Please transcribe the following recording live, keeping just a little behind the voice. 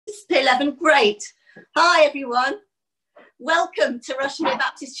11. Great. Hi, everyone. Welcome to Rushmere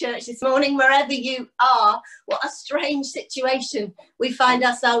Baptist Church this morning, wherever you are. What a strange situation we find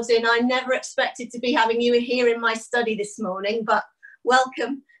ourselves in. I never expected to be having you here in my study this morning, but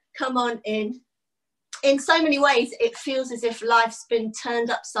welcome. Come on in. In so many ways, it feels as if life's been turned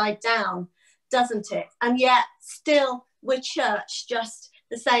upside down, doesn't it? And yet still we're church just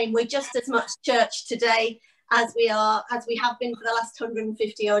the same. We're just as much church today as we have been for the last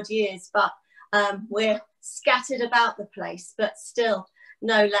 150 odd years, but we're scattered about the place, but still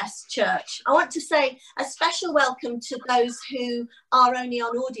no less church. I want to say a special welcome to those who are only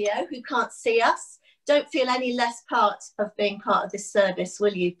on audio, who can't see us. Don't feel any less part of being part of this service,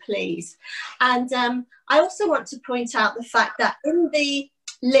 will you, please? And I also want to point out the fact that in the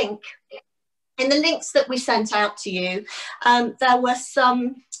links that we sent out to you, there were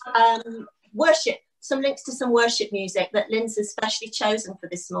some links to some worship music that Lynn's has specially chosen for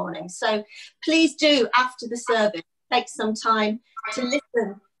this morning. So please do, after the service, take some time to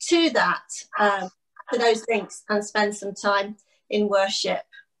listen to that, to those links, and spend some time in worship.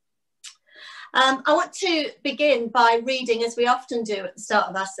 I want to begin by reading, as we often do at the start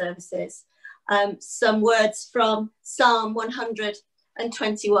of our services, some words from Psalm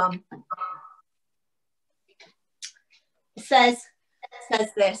 121. It says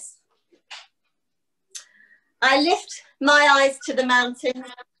this: I lift my eyes to the mountains.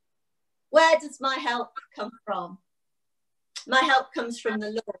 Where does my help come from? My help comes from the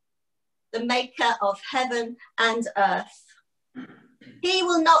Lord, the maker of heaven and earth. He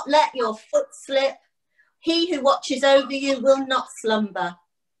will not let your foot slip. He who watches over you will not slumber.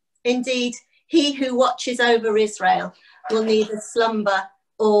 Indeed, he who watches over Israel will neither slumber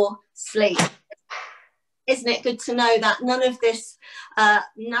or sleep. Isn't it good to know that none of this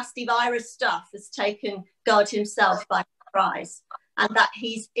nasty virus stuff has taken God himself by surprise, and that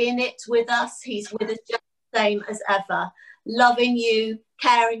he's in it with us. He's with us just the same as ever, loving you,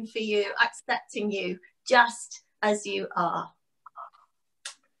 caring for you, accepting you just as you are.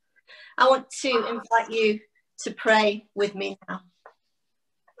 I want to invite you to pray with me now.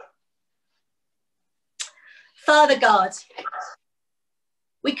 Father God,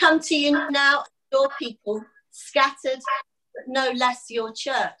 we come to you now, your people, scattered, but no less your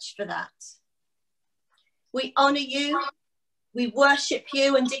church for that. We honour you, we worship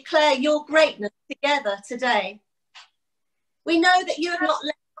you and declare your greatness together today. We know that you have not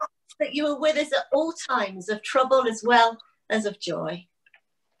left us, that you are with us at all times of trouble as well as of joy.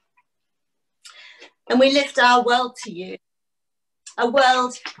 And we lift our world to you, a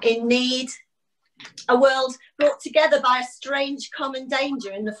world in need, a world brought together by a strange common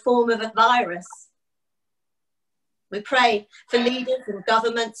danger in the form of a virus. We pray for leaders and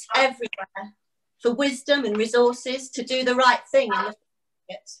governments everywhere, for wisdom and resources to do the right thing in the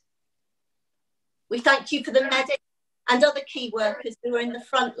market. We thank you for the medics and other key workers who are in the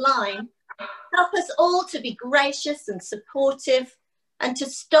front line. Help us all to be gracious and supportive, and to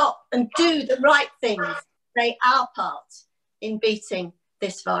stop and do the right things, play our part in beating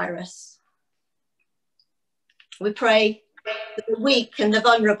this virus. We pray for the weak and the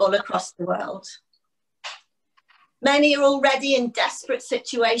vulnerable across the world. Many are already in desperate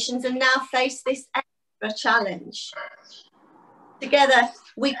situations and now face this extra challenge. Together,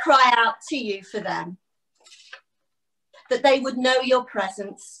 we cry out to you for them, that they would know your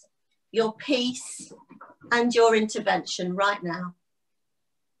presence, your peace, and your intervention right now.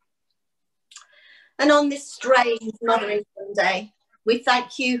 And on this strange Mothering Sunday, we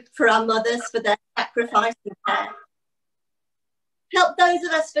thank you for our mothers, for their sacrifice and care. Help those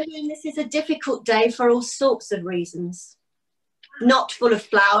of us for whom this is a difficult day for all sorts of reasons. Not full of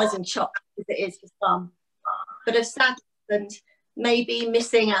flowers and chocolate as it is for some, but of sadness and maybe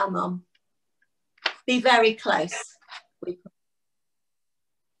missing our mum. Be very close.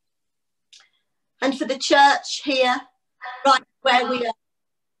 And for the church here, right where we are,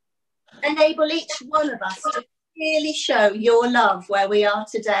 enable each one of us to really show your love where we are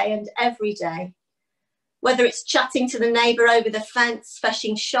today and every day. Whether it's chatting to the neighbour over the fence,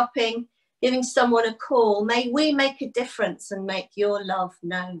 fetching shopping, giving someone a call, may we make a difference and make your love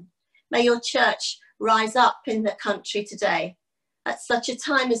known. May your church rise up in the country today. At such a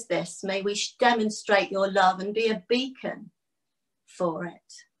time as this, may we demonstrate your love and be a beacon for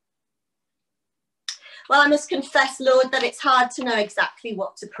it. Well, I must confess, Lord, that it's hard to know exactly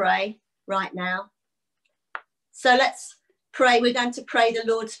what to pray right now. So let's pray. We're going to pray the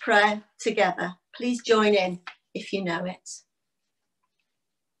Lord's Prayer together. Please join in if you know it.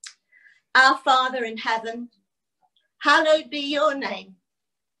 Our Father in heaven, hallowed be your name.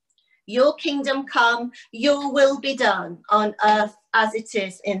 Your kingdom come, your will be done on earth as it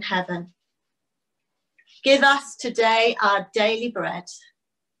is in heaven. Give us today our daily bread.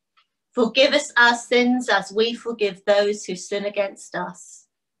 Forgive us our sins as we forgive those who sin against us.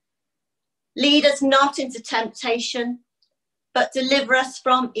 Lead us not into temptation, but deliver us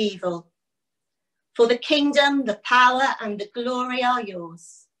from evil. For the kingdom, the power, and the glory are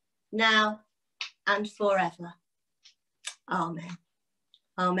yours, now and forever. Amen.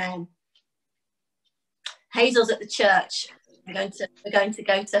 Amen. Hazel's at the church. We're going to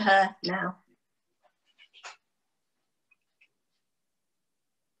go to her now.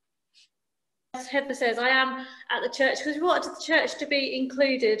 As Heather says, I am at the church because we wanted the church to be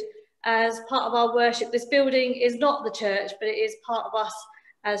included as part of our worship. This building is not the church, but it is part of us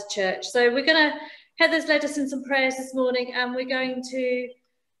as church. So Heather's led us in some prayers this morning, and we're going to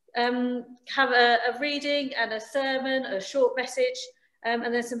have a reading and a sermon, a short message, and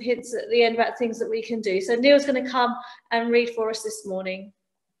then some hints at the end about things that we can do. So Neil's going to come and read for us this morning.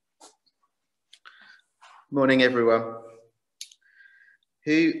 Morning, everyone.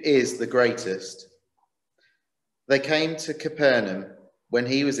 Who is the greatest? They came to Capernaum. When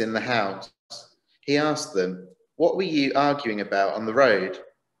he was in the house, he asked them, "What were you arguing about on the road?"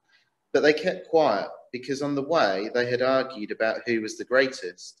 But they kept quiet, because on the way they had argued about who was the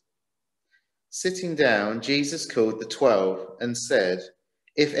greatest. Sitting down, Jesus called the 12 and said,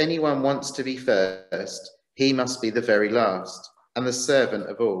 "If anyone wants to be first, he must be the very last and the servant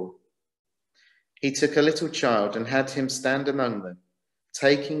of all." He took a little child and had him stand among them.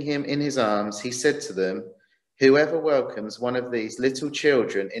 Taking him in his arms, he said to them, "Whoever welcomes one of these little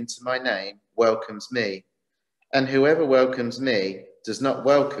children into my name welcomes me, and whoever welcomes me does not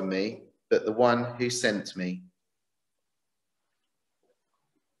welcome me, but the one who sent me."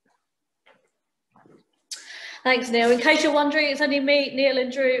 Thanks, Neil. In case you're wondering, it's only me, Neil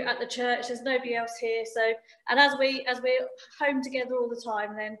and Drew at the church. There's nobody else here. So, and as we're home together all the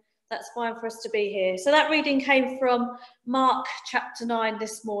time, then that's fine for us to be here. So that reading came from Mark chapter 9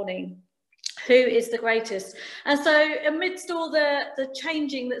 this morning. Who is the greatest? And so amidst all the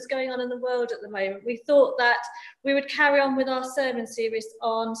changing that's going on in the world at the moment, we thought that we would carry on with our sermon series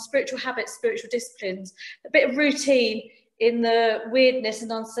on spiritual habits, spiritual disciplines, a bit of routine in the weirdness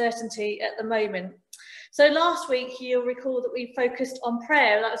and uncertainty at the moment. So last week, you'll recall that we focused on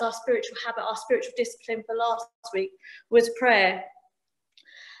prayer. That was our spiritual habit, our spiritual discipline for last week was prayer.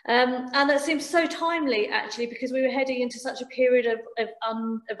 And that seems so timely, actually, because we were heading into such a period of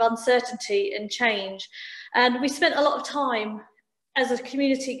uncertainty and change. And we spent a lot of time as a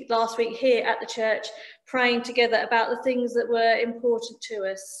community last week here at the church praying together about the things that were important to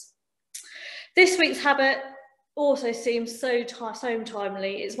us. This week's habit also seems so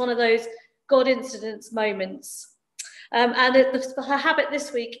timely. It's one of those God incidents moments. And the habit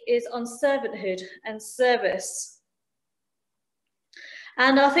this week is on servanthood and service.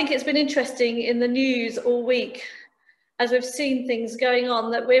 And I think it's been interesting in the news all week as we've seen things going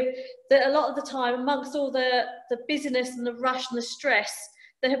on that a lot of the time, amongst all the busyness and the rush and the stress,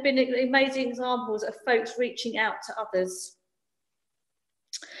 there have been amazing examples of folks reaching out to others.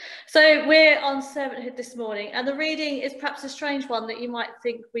 So we're on servanthood this morning, and the reading is perhaps a strange one that you might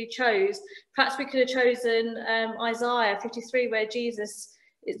think we chose. Perhaps we could have chosen Isaiah 53, where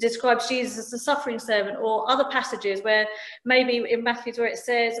it describes Jesus as the suffering servant, or other passages where maybe in Matthew where it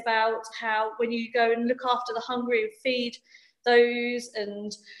says about how when you go and look after the hungry and feed those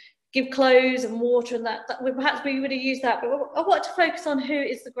and give clothes and water and that perhaps we would have used that. But I want to focus on who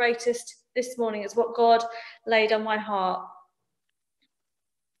is the greatest this morning. It's what God laid on my heart.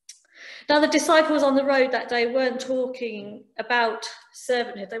 Now, the disciples on the road that day weren't talking about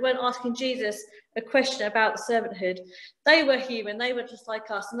servanthood. They weren't asking Jesus a question about servanthood. They were human. They were just like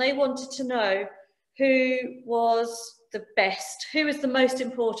us. And they wanted to know who was the best, who was the most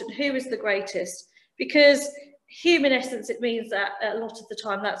important, who was the greatest. Because human essence, it means that a lot of the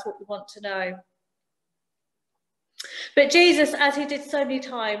time, that's what we want to know. But Jesus, as he did so many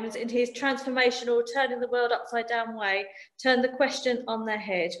times in his transformational, turning the world upside down way, turned the question on their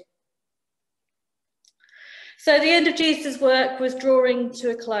head. So the end of Jesus' work was drawing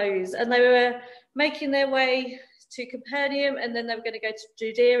to a close, and they were making their way to Capernaum, and then they were going to go to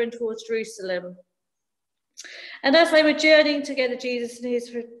Judea and towards Jerusalem. And as they were journeying together, Jesus and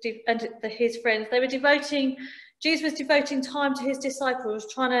his friends, Jesus was devoting time to his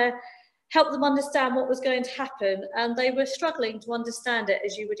disciples, trying to help them understand what was going to happen, and they were struggling to understand it,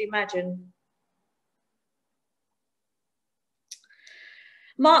 as you would imagine.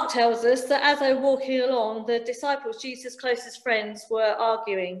 Mark tells us that as they were walking along, the disciples, Jesus' closest friends, were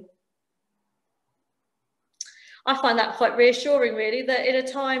arguing. I find that quite reassuring, really, that in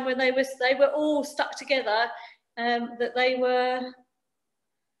a time when they were all stuck together, that they were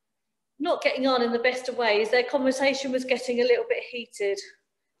not getting on in the best of ways. Their conversation was getting a little bit heated.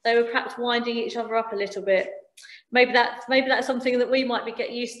 They were perhaps winding each other up a little bit. Maybe that's something that we might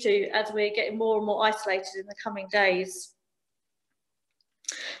get used to as we're getting more and more isolated in the coming days.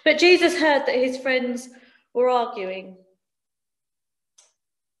 But Jesus heard that his friends were arguing.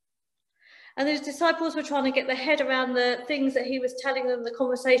 And his disciples were trying to get their head around the things that he was telling them, the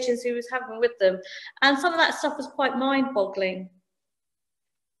conversations he was having with them. And some of that stuff was quite mind-boggling.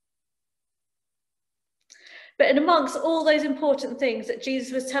 But in amongst all those important things that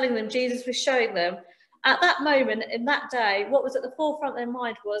Jesus was telling them, Jesus was showing them, at that moment, in that day, what was at the forefront of their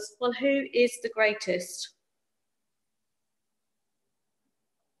mind was, well, who is the greatest?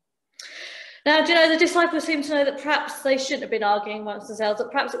 Now, do you know, the disciples seemed to know that perhaps they shouldn't have been arguing amongst themselves, that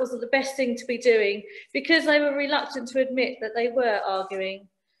perhaps it wasn't the best thing to be doing, because they were reluctant to admit that they were arguing.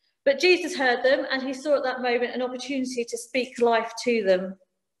 But Jesus heard them, and he saw at that moment an opportunity to speak life to them.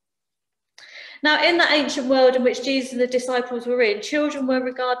 Now, in that ancient world in which Jesus and the disciples were in, children were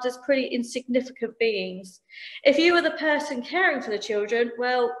regarded as pretty insignificant beings. If you were the person caring for the children,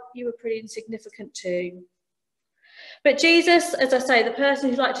 well, you were pretty insignificant too. But Jesus, as I say, the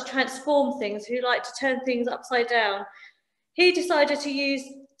person who liked to transform things, who liked to turn things upside down, he decided to use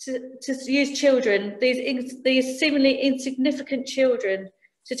children, these seemingly insignificant children,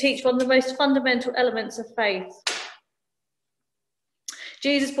 to teach one of the most fundamental elements of faith.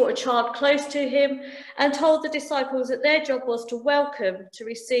 Jesus brought a child close to him and told the disciples that their job was to welcome, to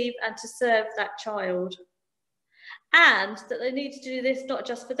receive and to serve that child. And that they needed to do this not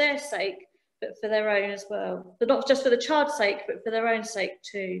just for their sake, but for their own as well. But not just for the child's sake, but for their own sake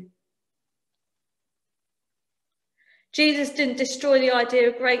too. Jesus didn't destroy the idea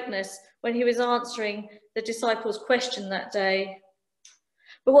of greatness when he was answering the disciples' question that day.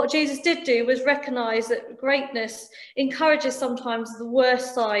 But what Jesus did do was recognise that greatness encourages sometimes the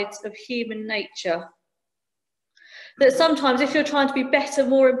worst sides of human nature. That sometimes if you're trying to be better,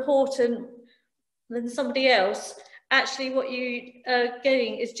 more important than somebody else, actually what you are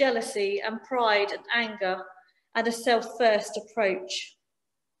getting is jealousy and pride and anger and a self-first approach.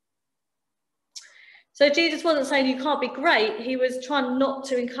 So Jesus wasn't saying you can't be great. He was trying not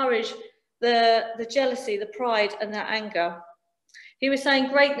to encourage the jealousy, the pride and the anger. He was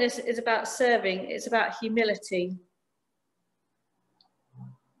saying greatness is about serving, it's about humility.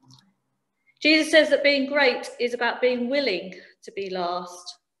 Jesus says that being great is about being willing to be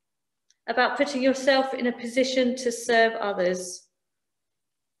last, about putting yourself in a position to serve others.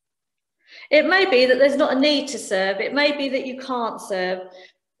 It may be that there's not a need to serve, it may be that you can't serve.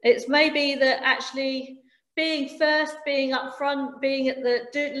 It may be that actually being first, being up front, being at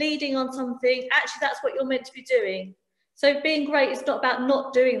leading on something, actually that's what you're meant to be doing. So being great is not about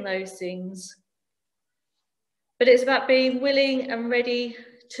not doing those things, but it's about being willing and ready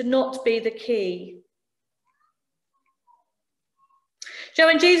to not be the key. So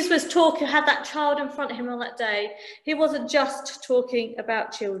when Jesus was talking, had that child in front of him on that day, he wasn't just talking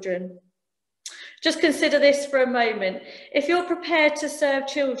about children. Just consider this for a moment. If you're prepared to serve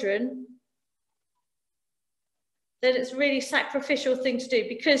children, then it's a really sacrificial thing to do,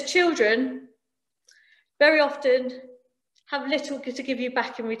 because children very often have little to give you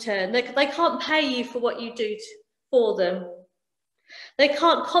back in return. They can't pay you for what you do for them. They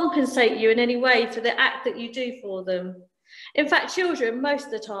can't compensate you in any way for the act that you do for them. In fact, children, most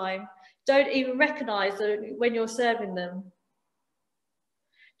of the time, don't even recognise when you're serving them.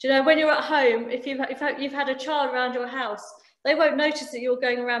 Do you know, when you're at home, if you've had a child around your house, they won't notice that you're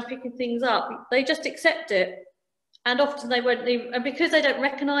going around picking things up. They just accept it. And often they won't even, and because they don't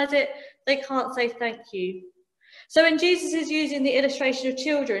recognise it, they can't say thank you. So when Jesus is using the illustration of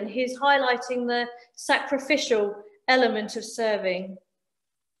children, he's highlighting the sacrificial element of serving.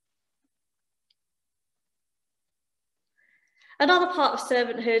 Another part of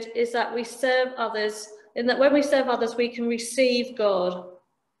servanthood is that we serve others, in that when we serve others, we can receive God.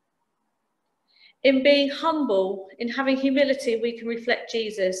 In being humble, in having humility, we can reflect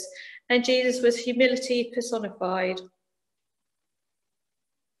Jesus, and Jesus was humility personified.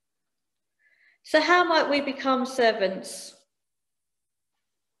 So how might we become servants?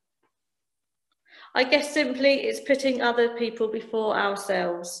 I guess simply it's putting other people before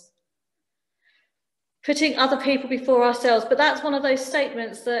ourselves. Putting other people before ourselves. But that's one of those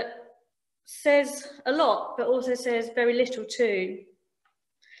statements that says a lot, but also says very little too.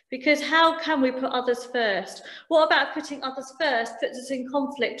 Because how can we put others first? What about putting others first puts us in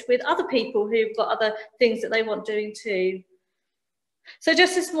conflict with other people who've got other things that they want doing too? So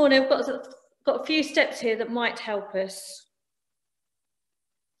just this morning, I've got got a few steps here that might help us.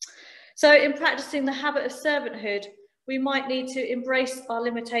 So in practicing the habit of servanthood, we might need to embrace our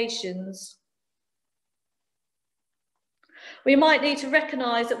limitations. We might need to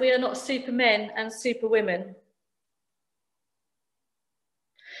recognise that we are not supermen and superwomen.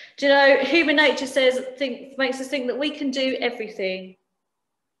 Do you know, human nature makes us think that we can do everything,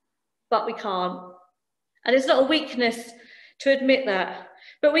 but we can't. And it's not a weakness to admit that.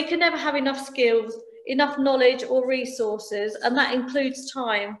 But we can never have enough skills, enough knowledge or resources, and that includes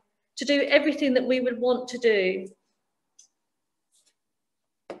time, to do everything that we would want to do.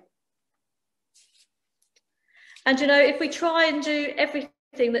 And you know, if we try and do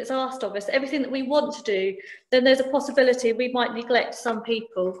everything that's asked of us, everything that we want to do, then there's a possibility we might neglect some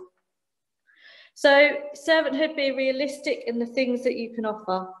people. So servanthood, be realistic in the things that you can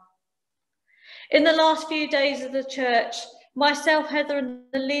offer. In the last few days of the church, myself, Heather, and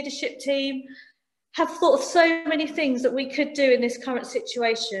the leadership team have thought of so many things that we could do in this current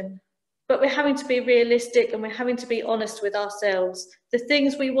situation. But we're having to be realistic and we're having to be honest with ourselves. The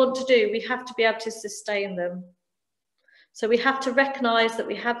things we want to do, we have to be able to sustain them. So we have to recognise that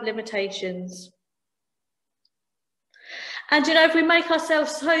we have limitations. And you know, if we make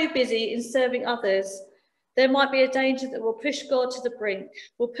ourselves so busy in serving others, there might be a danger that we'll push God to the brink.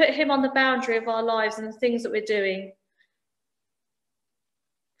 We'll put him on the boundary of our lives and the things that we're doing.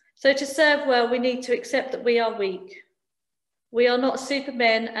 So to serve well, we need to accept that we are weak. We are not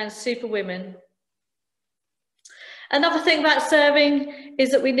supermen and superwomen. Another thing about serving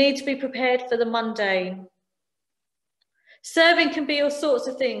is that we need to be prepared for the mundane. Serving can be all sorts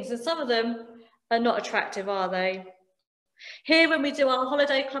of things, and some of them are not attractive, are they? Here, when we do our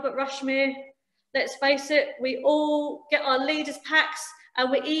holiday club at Rushmere, let's face it, we all get our leaders' packs and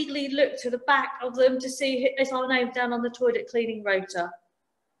we eagerly look to the back of them to see is our name down on the toilet cleaning rota.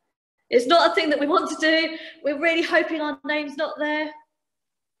 It's not a thing that we want to do. We're really hoping our name's not there.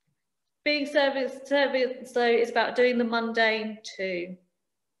 Being servants, though, is about doing the mundane too.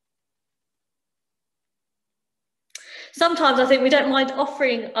 Sometimes I think we don't mind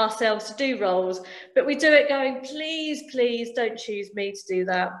offering ourselves to do roles, but we do it going, please, please don't choose me to do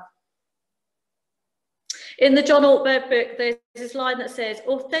that. In the John Ortberg book, there's this line that says,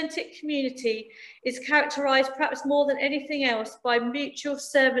 authentic community is characterised perhaps more than anything else by mutual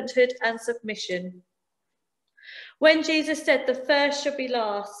servanthood and submission. When Jesus said the first shall be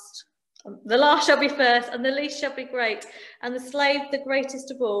last, the last shall be first, and the least shall be great, and the slave the greatest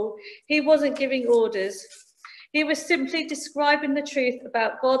of all, he wasn't giving orders. He was simply describing the truth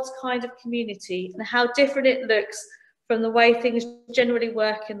about God's kind of community and how different it looks from the way things generally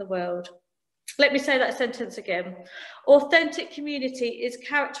work in the world. Let me say that sentence again. Authentic community is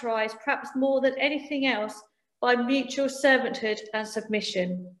characterised perhaps more than anything else by mutual servanthood and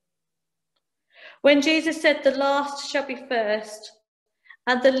submission. When Jesus said the last shall be first,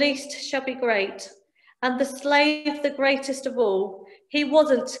 and the least shall be great, and the slave the greatest of all, he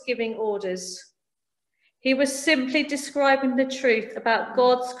wasn't giving orders. He was simply describing the truth about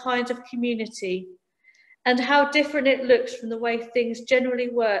God's kind of community and how different it looks from the way things generally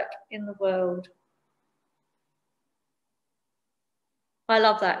work in the world. I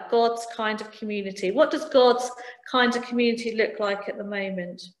love that, God's kind of community. What does God's kind of community look like at the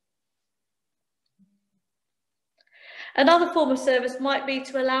moment? Another form of service might be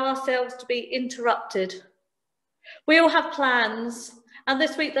to allow ourselves to be interrupted. We all have plans, and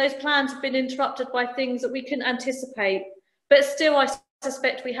this week those plans have been interrupted by things that we couldn't anticipate, but still I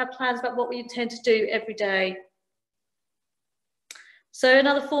suspect we have plans about what we intend to do every day. So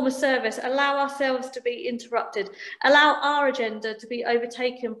another form of service, allow ourselves to be interrupted, allow our agenda to be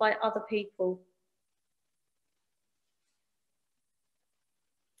overtaken by other people.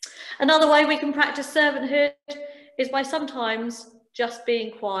 Another way we can practice servanthood is by sometimes just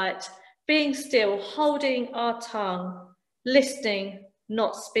being quiet, being still, holding our tongue, listening,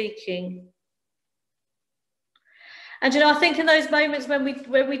 not speaking. And you know, I think in those moments when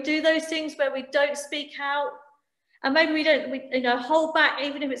we do those things where we don't speak out, and maybe we hold back,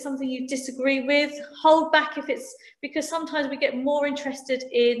 even if it's something you disagree with, hold back if it's because sometimes we get more interested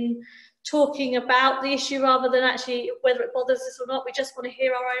in talking about the issue rather than actually whether it bothers us or not. We just want to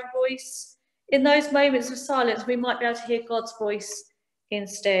hear our own voice. In those moments of silence, we might be able to hear God's voice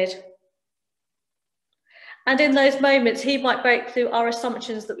instead. And in those moments, he might break through our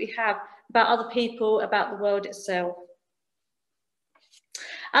assumptions that we have about other people, about the world itself.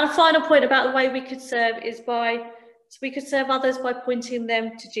 And a final point about the way we could serve is we could serve others by pointing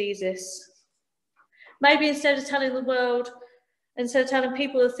them to Jesus. Maybe instead of telling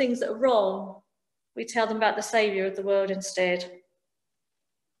people the things that are wrong, we tell them about the Saviour of the world instead.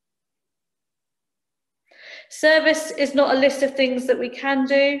 Service is not a list of things that we can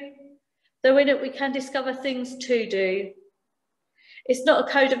do, though in it we can discover things to do. It's not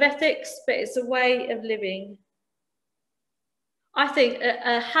a code of ethics, but it's a way of living. I think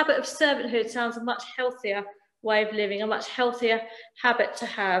a habit of servanthood sounds a much healthier way of living, a much healthier habit to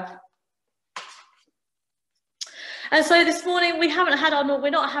have. And so this morning we're not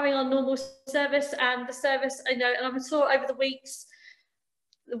having our normal service, and the service, and I'm sure over the weeks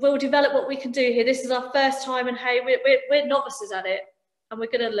we'll develop what we can do here. This is our first time, and hey, we're novices at it, and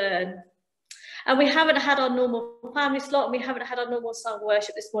we're going to learn. And we haven't had our normal family slot, and we haven't had our normal song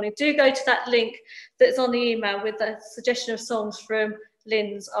worship this morning. Do go to that link that's on the email with the suggestion of songs from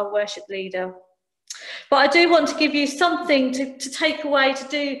Lynn's, our worship leader. But I do want to give you something to take away to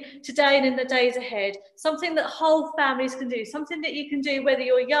do today and in the days ahead, something that whole families can do, something that you can do whether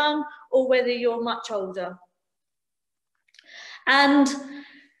you're young or whether you're much older. And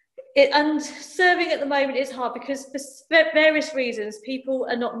serving at the moment is hard because for various reasons, people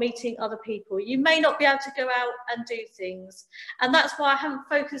are not meeting other people. You may not be able to go out and do things. And that's why I haven't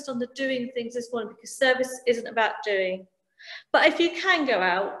focused on the doing things this morning, because service isn't about doing. But if you can go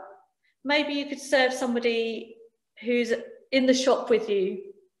out, maybe you could serve somebody who's in the shop with you.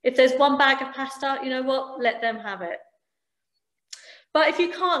 If there's one bag of pasta, you know what, let them have it. But if you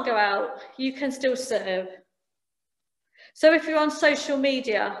can't go out, you can still serve. So if you're on social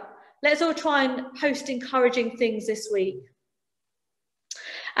media, let's all try and post encouraging things this week.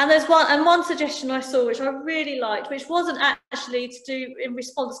 And there's one suggestion I saw which I really liked, which wasn't actually to do in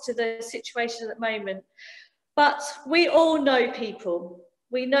response to the situation at the moment, but we all know people.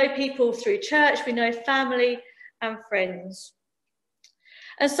 We know people through church, we know family and friends.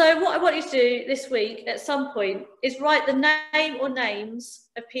 And so what I want you to do this week at some point is write the name or names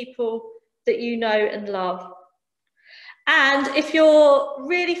of people that you know and love. And if you're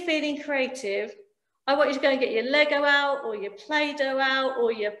really feeling creative, I want you to go and get your Lego out, or your Play-Doh out,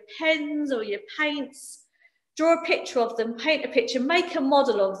 or your pens, or your paints. Draw a picture of them, paint a picture, make a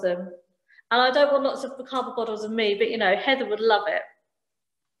model of them. And I don't want lots of cardboard bottles of me, but you know, Heather would love it.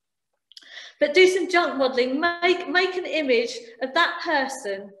 But do some junk modelling, make an image of that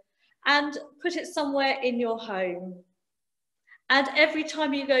person and put it somewhere in your home. And every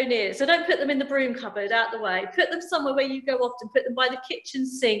time you go near, so don't put them in the broom cupboard out the way, put them somewhere where you go often, put them by the kitchen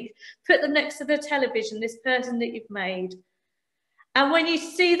sink, put them next to the television, this person that you've made. And when you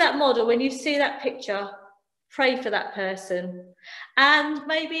see that model, when you see that picture, pray for that person. And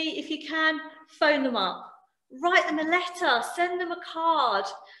maybe if you can, phone them up, write them a letter, send them a card,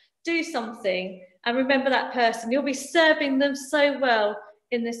 do something and remember that person. You'll be serving them so well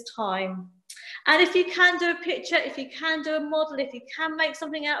in this time. And if you can do a picture, if you can do a model, if you can make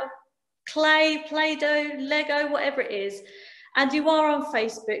something out of clay, Play-Doh, Lego, whatever it is, and you are on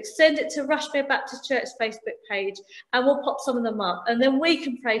Facebook, send it to Rushmere Baptist Church Facebook page and we'll pop some of them up, and then we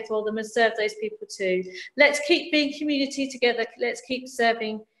can pray for them and serve those people too. Let's keep being community together. Let's keep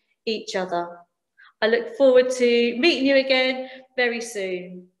serving each other. I look forward to meeting you again very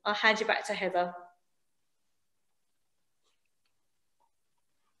soon. I'll hand you back to Heather.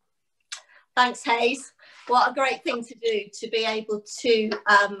 Thanks, Hayes. What a great thing to do, to be able to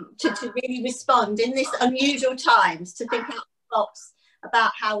really respond in this unusual times, to think out of the box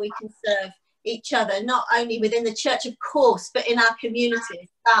about how we can serve each other, not only within the church, of course, but in our communities,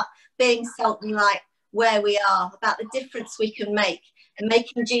 about being salt and light where we are, about the difference we can make, and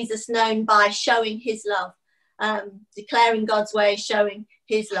making Jesus known by showing his love, declaring God's way, showing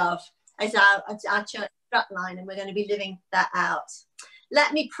his love as our church strapline, and we're going to be living that out.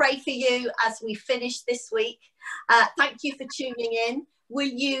 Let me pray for you as we finish this week. Thank you for tuning in. Will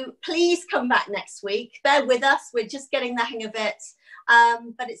you please come back next week? Bear with us. We're just getting the hang of it.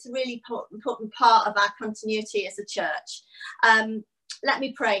 But it's a really important part of our continuity as a church. Let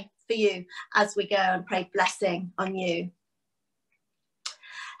me pray for you as we go and pray blessing on you.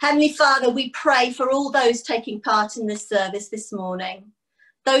 Heavenly Father, we pray for all those taking part in this service this morning.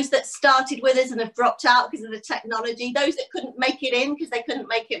 Those that started with us and have dropped out because of the technology, those that couldn't make it in because they couldn't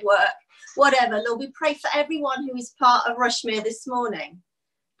make it work, whatever. Lord, we pray for everyone who is part of Rushmere this morning,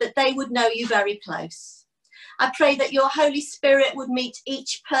 that they would know you very close. I pray that your Holy Spirit would meet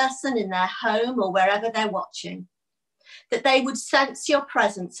each person in their home or wherever they're watching, that they would sense your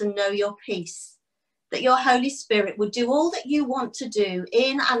presence and know your peace, that your Holy Spirit would do all that you want to do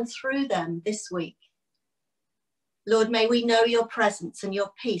in and through them this week. Lord, may we know your presence and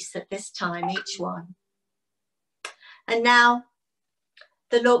your peace at this time, each one. And now,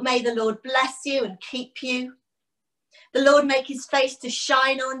 may the Lord bless you and keep you. The Lord make his face to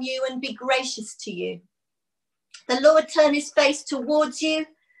shine on you and be gracious to you. The Lord turn his face towards you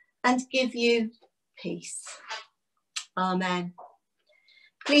and give you peace. Amen.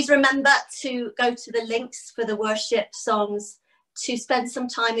 Please remember to go to the links for the worship songs, to spend some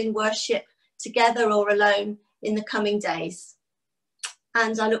time in worship together or alone in the coming days.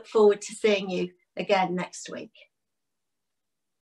 And I look forward to seeing you again next week.